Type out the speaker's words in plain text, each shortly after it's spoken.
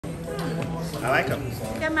I like them.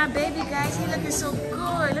 Look at my baby, guys. He looking so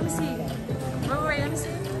good. Let me see. Wait, let me see.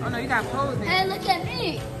 Oh no, you got pose there. Hey, look at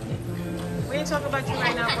me. We ain't talking about you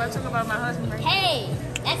right now, boy. Talking about my husband right now. Hey,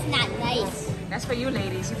 that's not nice. That's for you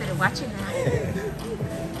ladies. You better watch it now.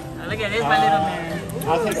 Oh, look at this, my little man.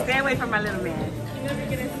 I'll take Stay away from my little man. You never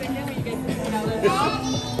get a second when you get $60 off.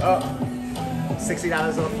 Oh,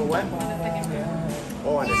 $60 off for what?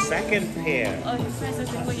 Oh, on the second pair. Oh, you princess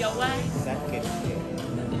for your wife. Second pair.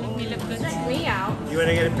 You look good. Check me out. You want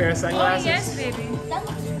to get a pair of sunglasses? Oh, yes, baby. I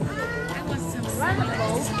want some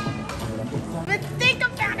sunglasses. But think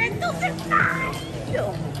about it. Those are fine.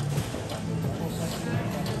 No!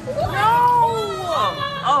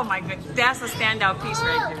 Oh my god, that's a standout piece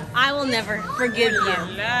right there. I will never forgive you.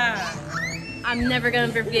 Yeah. I'm never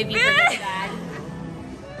gonna forgive you for this guy.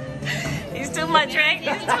 He's too much, right?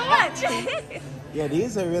 He's too much. Yeah,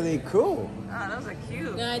 these are really cool. Oh, those are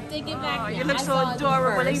cute. No, I take it back. Oh, now. you look I so saw it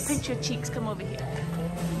adorable. Let me first. pinch your cheeks. Come over here.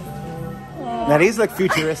 Now these look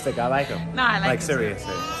futuristic. I like them. No, I like them too.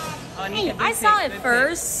 seriously. Oh, Nika, I good saw pick, it good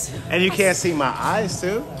first. And you can't see my eyes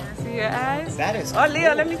too. pick. See your eyes? That is. Oh, Leo,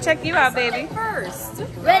 cool. let me check you out, baby. First.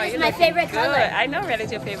 Red Oh, is you my looking favorite good. color. I know red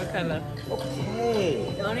is your favorite color.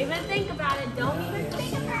 Okay. Don't even think about it. Don't even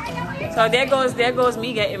think about it. So there goes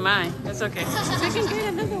me getting mine. That's okay. I can get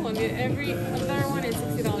another one. Every other one is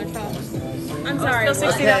 $60 off. I'm sorry.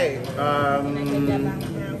 Still $60. Okay.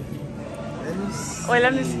 Wait,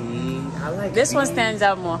 let me see. I like This one these. stands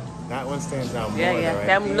out more. That one stands out more. Yeah, though, yeah. right?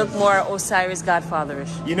 That look more Osiris Godfatherish.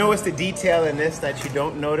 You know what's the detail in this that you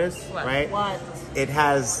don't notice, What? right? What? It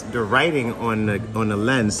has the writing on the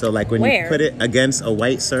lens. So like when Where? you put it against a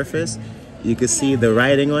white surface, you can see the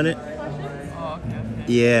writing on it. Oh, okay.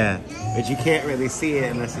 Yeah, but you can't really see it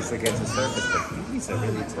unless it's against a surface. But these are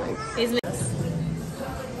really tight.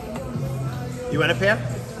 You want a pair?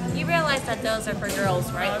 You realize that those are for girls,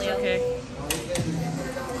 right, Leo? Okay.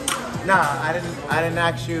 Nah, I didn't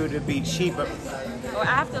ask you to be cheap. But Oh, I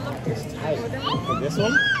have to look this. for this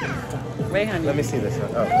one, Wait, honey. let me see this one.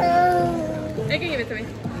 Oh. They can give it to me.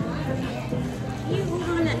 You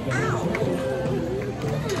want it out.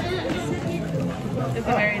 It's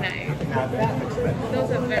very nice. Now that looks better.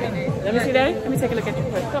 Those are very nice. Let me see that. Let me take a look at you.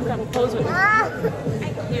 Come, pose with me. What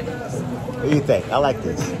do you think? I like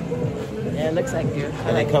this. Yeah, it looks like you.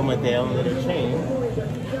 And they come with their own little chain.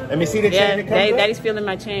 Let me see the chain Yeah, that comes with? Daddy's feeling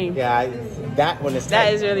my chain. Yeah, that one is tight.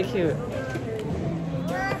 That is really cute.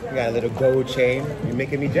 You got a little gold chain. You're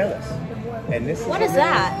making me jealous. And this What a is little-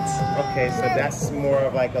 that? Okay, so that's more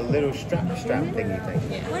of like a little strap thing, you think?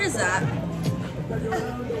 What is that?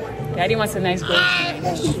 Daddy wants a nice gold chain.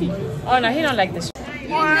 Oh no, he don't like this.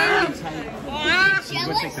 Jealous?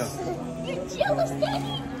 Go take those. You're jealous,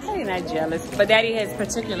 Daddy? He's not jealous, but Daddy has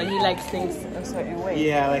particular. He likes things a certain way.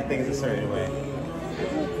 Yeah, I like things a certain way.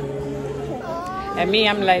 And me,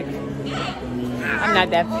 I'm like, I'm not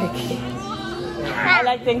that picky. I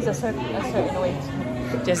like things a certain way,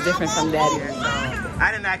 just different from Daddy.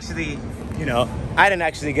 I didn't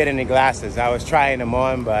actually get any glasses. I was trying them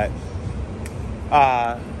on, but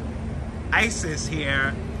Isis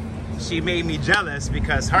here, she made me jealous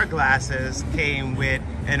because her glasses came with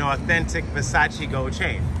an authentic Versace gold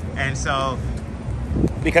chain. And so,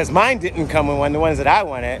 because mine didn't come with one, the ones that I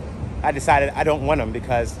wanted, I decided I don't want them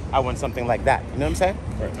because I want something like that. You know what I'm saying?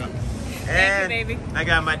 Thank you, baby. I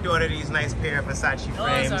got my daughter these nice pair of Versace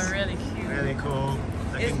frames. Those are really cute. Really cool.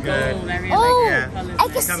 Looking It's good. gold. I really Oh, like Yeah. the colors. I can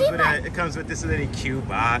It comes see with it comes with this little cute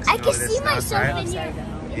box. I and can all this see stuff, myself right? in your...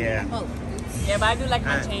 Yeah. Yeah, but I do like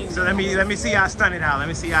my Alright, chains. so let me see y'all stun it out. Let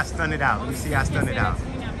me see y'all stun it out. Let me see y'all stun it out.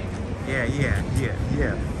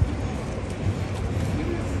 Yeah.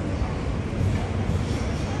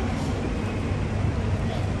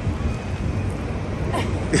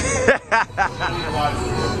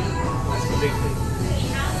 That's too big for you.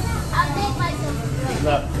 I'll make myself...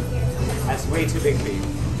 Look, that's way too big for you.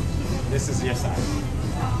 This is your size.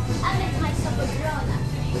 I'll make myself a grown-up.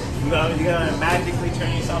 You're gonna magically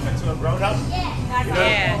turn yourself into a grown-up? Yeah. You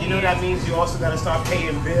know, you know that means you also gotta start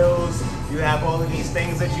paying bills. You have all of these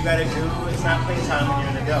things that you gotta do. It's not playtime when you're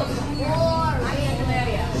an adult.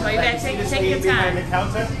 So you better See take this your lady behind time. the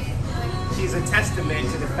counter? She's a testament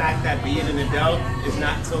to the fact that being an adult is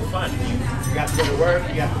not so fun. You got to go to work,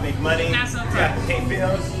 you have to make money, Not so you fun. have to pay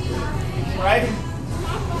bills, right?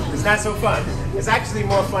 It's not so fun. It's actually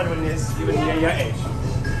more fun when you're your age.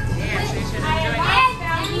 Yeah, so you should I enjoy it.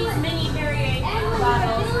 found these mini variation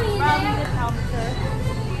bottles from the counter.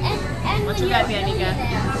 What you got there, Nika?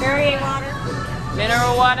 Perrier water?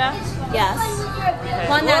 Mineral water? Yes. Okay.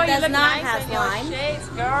 One that Oh, you does look not nice have in your lime. shades,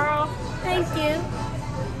 girl. Thank you.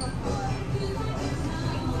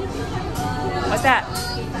 What's that?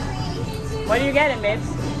 What are you getting, babes?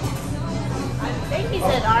 I think he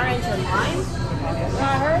said orange and lime. No,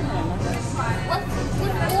 I heard him.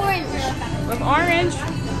 With orange. With orange?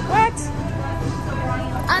 What?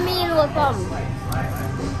 I mean with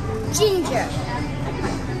ginger.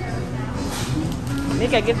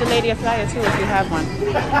 Mika, give the lady a flyer too if you have one.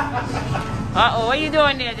 Uh-oh, what are you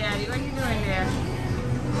doing there, Daddy? What are you doing there?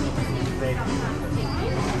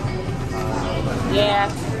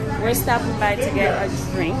 Yeah, we're stopping by to get a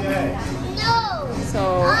drink. No.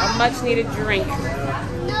 So, a much needed drink. No.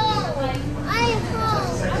 I'm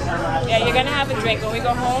home. Yeah, you're gonna have a drink. When we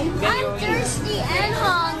go home, then I'm you'll eat. thirsty and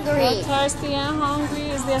hungry. You're thirsty and hungry?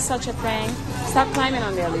 Is there such a thing? Stop climbing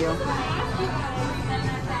on there, Leo.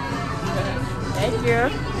 Thank you.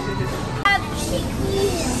 Have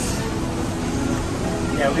chickpeas.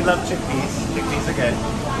 Yeah, we love chickpeas. Chickpeas are good.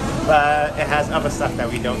 But it has other stuff that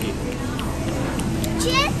we don't eat.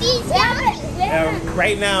 Chickpeas.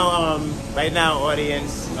 Right now,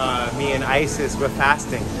 audience, me and Isis, we're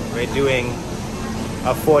fasting. We're doing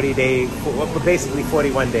a 40-day, well, basically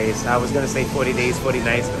 41 days. I was gonna say 40 days, 40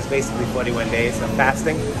 nights, but it's basically 41 days of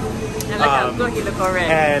fasting. And look how good you look already.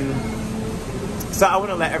 And so I want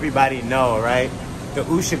to let everybody know, right? The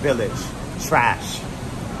Usha village, trash.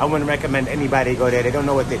 I wouldn't recommend anybody go there. They don't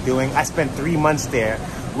know what they're doing. I spent 3 months there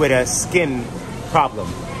with a skin problem.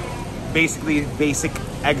 Basically, basic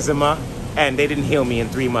eczema, and they didn't heal me in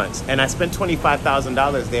 3 months. And I spent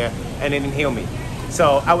 $25,000 there, and they didn't heal me.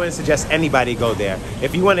 So I wouldn't suggest anybody go there.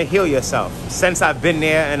 If you want to heal yourself, since I've been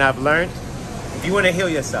there and I've learned, if you want to heal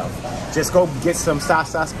yourself, just go get some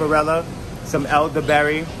sarsaparilla, some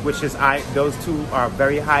elderberry, which is those two are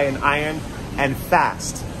very high in iron, and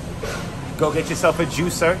fast. Go get yourself a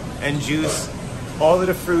juicer and juice all of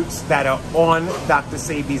the fruits that are on Dr.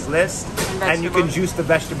 Sabi's list, and you can juice the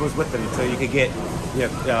vegetables with them, so you can get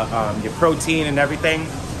your protein and everything,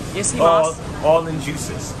 all in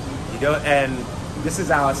juices. You know, and this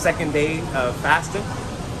is our second day of fasting.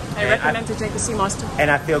 I recommend to take the sea moss too.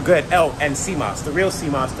 And I feel good. Oh, and sea moss, the real sea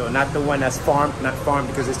moss though, not the one that's farmed, not farmed,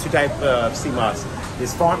 because there's two types of sea moss.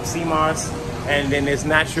 There's farmed sea moss, and then there's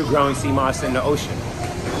natural growing sea moss in the ocean.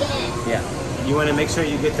 Yeah, you want to make sure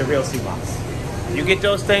you get the real sea moss. You get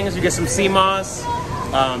those things, you get some sea moss,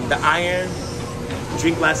 the iron,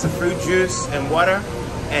 drink lots of fruit juice and water,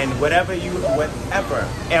 and whatever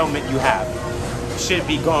ailment you have should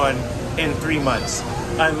be gone in 3 months,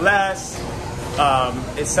 unless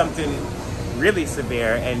it's something really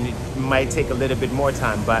severe and it might take a little bit more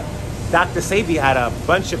time. But Dr. Sabi had a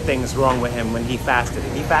bunch of things wrong with him when he fasted.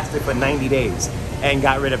 He fasted for 90 days and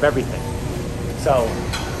got rid of everything. So,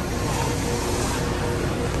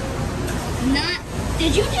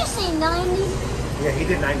 Did you just say 90? yeah, he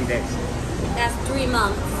did 90 days. That's 3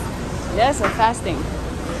 months. Yes, I'm fasting.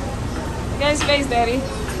 Look at his face, Daddy.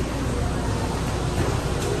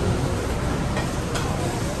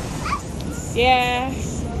 Yeah,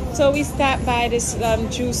 so we stopped by this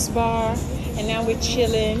juice bar, and now we're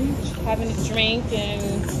chilling, having a drink,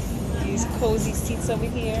 and these cozy seats over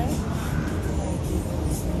here.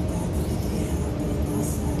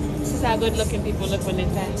 This is how good-looking people look when they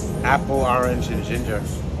fast. Apple, orange, and ginger.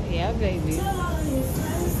 Yeah, baby.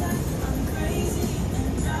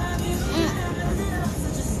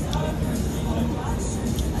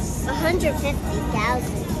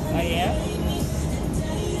 $150,000. Oh yeah.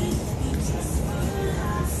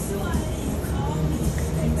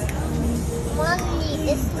 Mommy,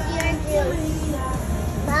 this is your juice.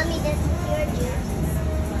 Mommy, this is your juice.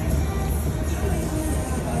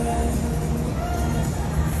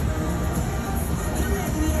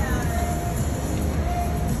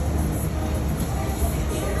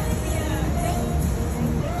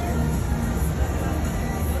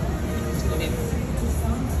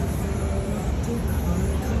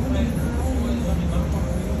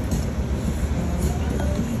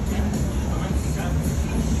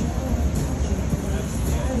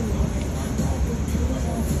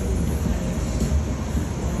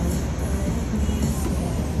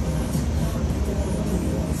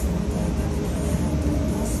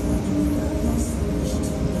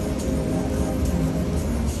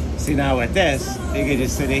 See, now with this, you can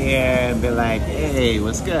just sit in here and be like, hey,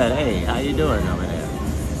 what's good? Hey, how you doing over there?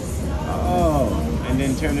 Oh, and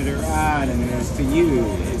then turn it around and then it's to you.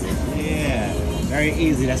 Yeah, very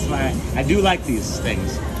easy. That's why I do like these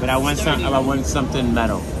things, but I want something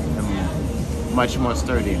metal, and much more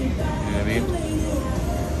sturdy. You know what I mean?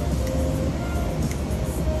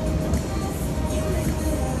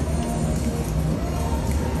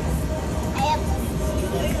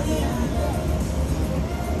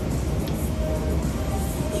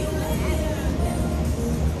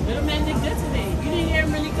 Little man did good today. You didn't hear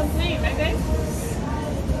him really complain, right, babe?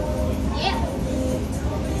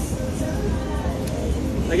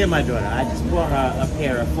 at my daughter. I just bought her a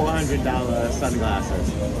pair of $400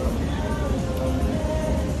 sunglasses.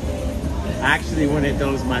 I actually wanted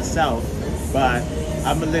those myself, but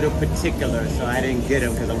I'm a little particular, so I didn't get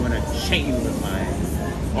them because I want a chain with mine.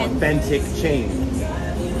 Authentic chain.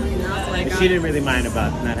 But she didn't really mind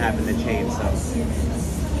about not having the chain, so.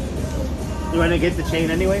 You want to get the chain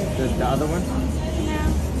anyway? The other one?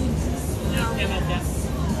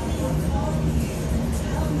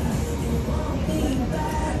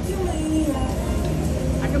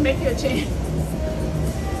 I can make you a chain.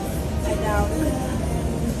 I know.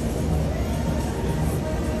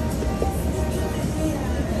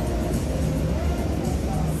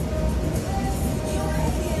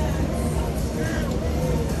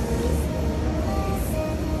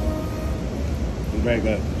 Very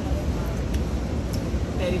good.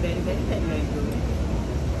 Very, very, very, very, very good.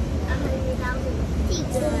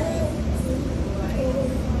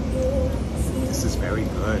 This is very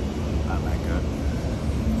good. I like it.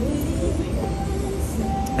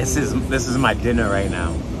 This is my dinner right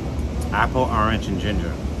now. Apple, orange, and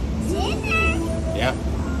ginger. Dinner? Yeah.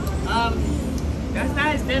 That's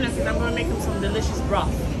not his dinner because I'm going to make him some delicious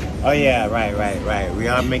broth. Oh yeah, right. We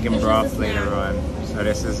are making broth later on. So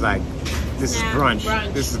this is like, this is brunch.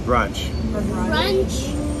 This is brunch. Brunch.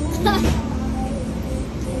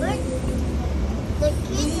 The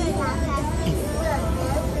kids are not happy.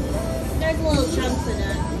 There's little chunks in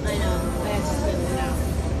it. I know. I have to spit it out.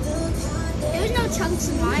 There's no chunks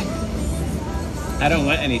in mine. I don't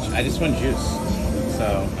want any, I just want juice.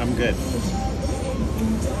 So I'm good.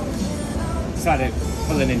 Started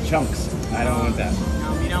pulling in chunks. I don't want that.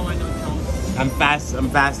 No, we don't want no chunks. I'm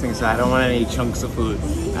fasting, so I don't want any chunks of food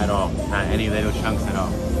at all. Not any little chunks at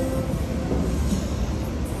all.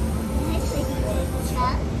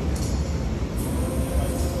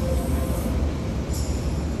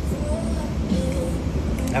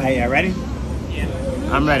 Alright, you ready? Yeah.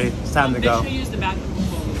 I'm ready. It's time to Make go. sure you use the bathroom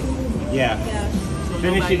before. Yeah. So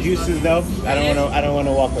Finish your juices though. I don't want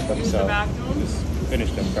to walk with them, Use the so bathroom. just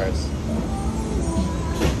finish them first.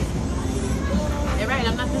 You're right,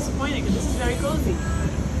 I'm not disappointed because this is very cozy.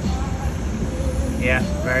 Yeah,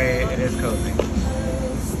 it is cozy.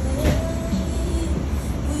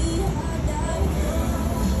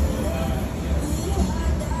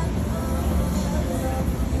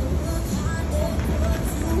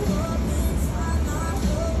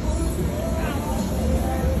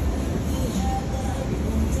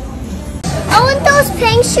 I want those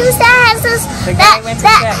pink shoes that has those. The guy went to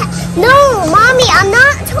check. No, mommy, I'm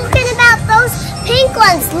not talking about those pink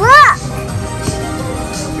ones. Look.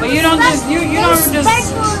 But you don't just Those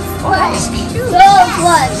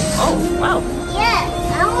ones. Oh wow. Yes,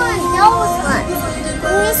 I want those ones.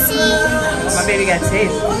 Let me see. My baby got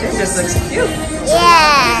taste. It just looks cute.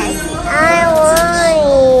 Yes, I want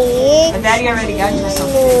it. But Daddy already got you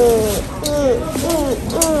something.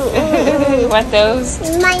 You want those?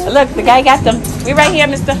 Mine. Look, the guy got them. We right here,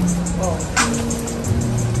 mister.